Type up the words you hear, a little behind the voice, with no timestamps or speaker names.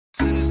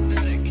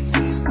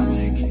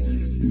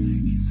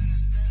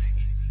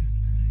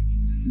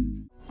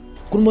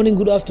Good morning,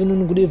 good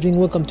afternoon, good evening.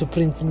 Welcome to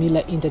Prince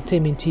Miller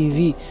Entertainment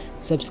TV.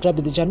 Subscribe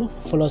to the channel.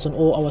 Follow us on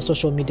all our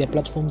social media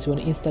platforms. We're on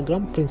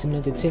Instagram, Prince Miller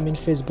Entertainment,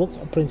 Facebook,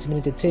 Prince Miller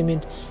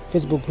Entertainment,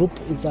 Facebook group.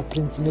 It's a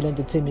Prince Miller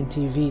Entertainment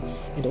TV,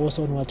 and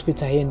also on our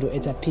Twitter handle,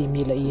 it's a P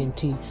Miller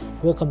ENT.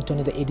 Welcome to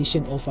another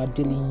edition of our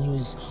daily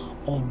news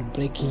on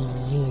breaking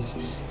news.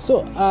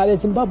 So, the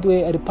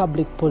Zimbabwe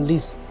Republic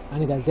Police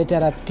and the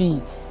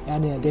ZRP,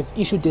 and they've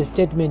issued a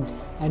statement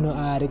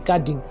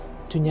regarding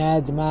to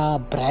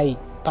Braai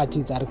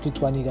parties are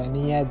kuitwa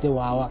nenyaya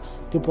dzewawa.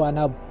 People are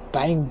now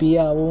buying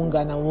beer,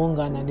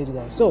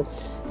 wongana. So,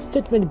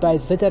 statement by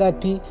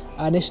ZRP,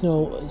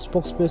 National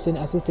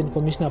Spokesperson Assistant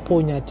Commissioner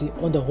Paul Nyati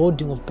on the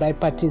holding of Braai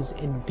parties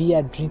and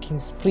beer drinking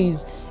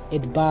sprees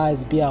at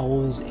bars, beer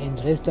halls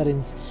and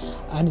restaurants.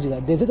 And the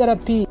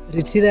ZRP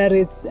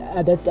reiterates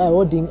that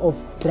holding of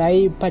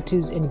Braai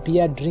parties and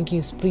beer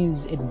drinking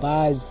sprees at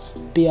bars,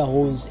 beer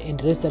halls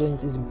and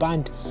restaurants is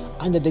banned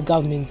under the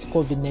government's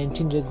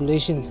COVID-19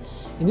 regulations.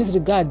 In this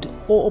regard,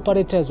 all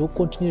operators who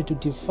continue to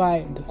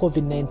defy the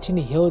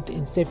COVID-19 health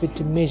and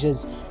safety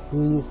measures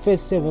will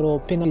face several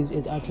penalties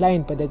as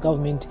outlined by the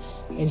government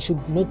and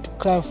should not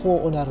cry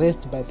for an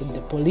arrest by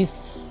the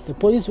police. The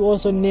police will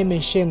also name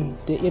and shame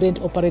the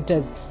errant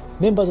operators.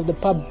 Members of the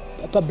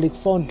public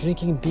found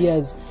drinking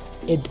beers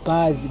at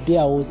bars, beer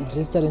halls and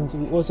restaurants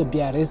will also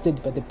be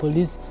arrested by the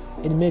police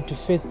and made to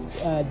face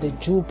the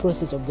due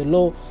process of the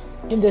law.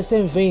 In the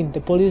same vein,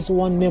 the police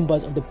warned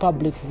members of the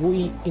public,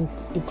 who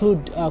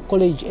include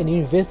college and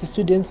university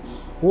students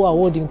who are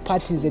holding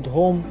parties at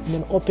home in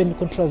an open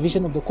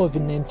contravention of the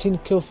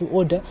COVID-19 curfew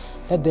order,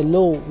 that the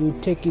law will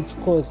take its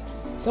course.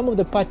 Some of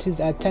the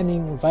parties are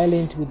turning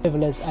violent, with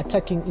revelers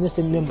attacking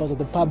innocent members of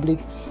the public.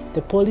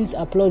 The police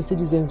applaud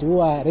citizens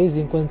who are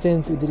raising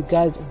concerns with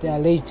regards to the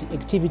alleged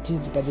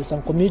activities by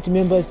some community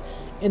members,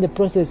 in the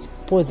process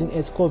posing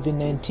as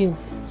COVID-19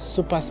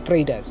 super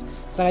spreaders.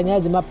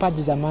 Sakanyazima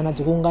parties amana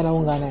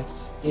tikungana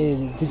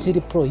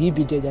zichiri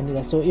prohibited,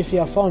 and so if you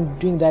are found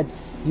doing that,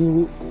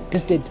 you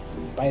arrested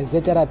by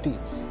ZRP.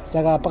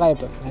 Saka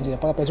pakaipa nanjira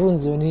pakaipa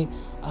chunzoni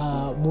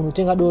munhu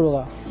tenga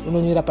doroka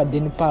unonyira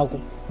padeni pako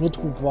not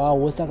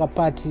kubvawo saka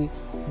party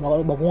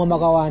bakumwa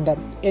makawanda,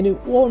 and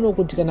uono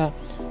kuti kana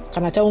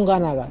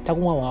taungana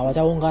takumwa hwava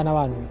taungana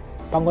vanhu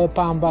pangwe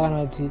pamba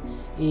kana kuti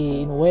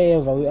in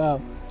wherever we are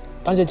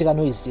panoitika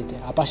noise chete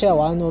hapashaya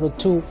 1 or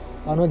 2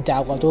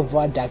 vanodhakwa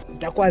tobva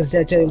dhakwazi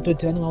chachaio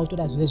kutoti vanenge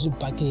vautoda zvinhu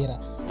zvibhakera,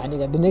 and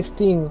the next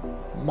thing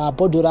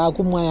mabhodhoro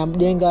akumwaya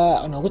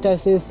mudenga nakuita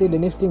sese, the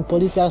next thing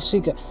police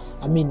asvika,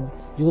 I mean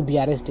you will be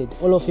arrested.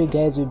 All of you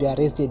guys will be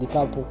arrested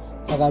ipapo.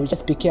 Saka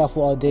just be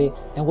careful out there,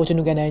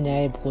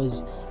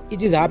 because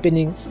it is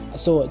happening.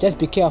 So just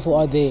be careful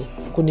out there.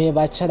 Kune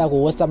vachada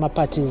kuhosta ma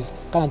parties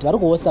kana vari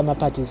kuhosta ma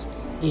parties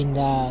in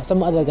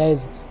some other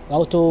guys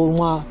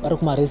vautomwa vari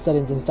kuma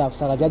restaurants and stuff.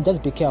 Saka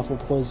just be careful,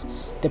 because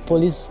the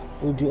police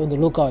will be on the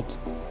lookout.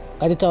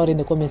 Gatitaure in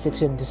the comment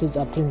section. This is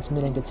a Prince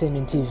Miller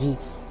Entertainment TV,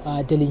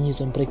 daily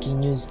news on breaking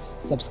news.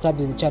 Subscribe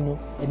to the channel,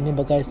 and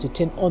remember guys to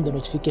turn on the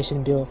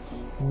notification bell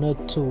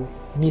not to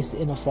miss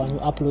any of our new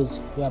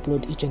uploads. We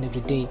upload each and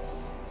every day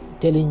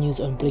daily news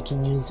on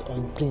breaking news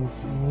on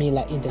Prince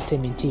Miller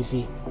Entertainment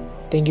TV.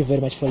 Thank you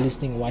very much for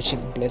listening, watching.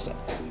 Bless up.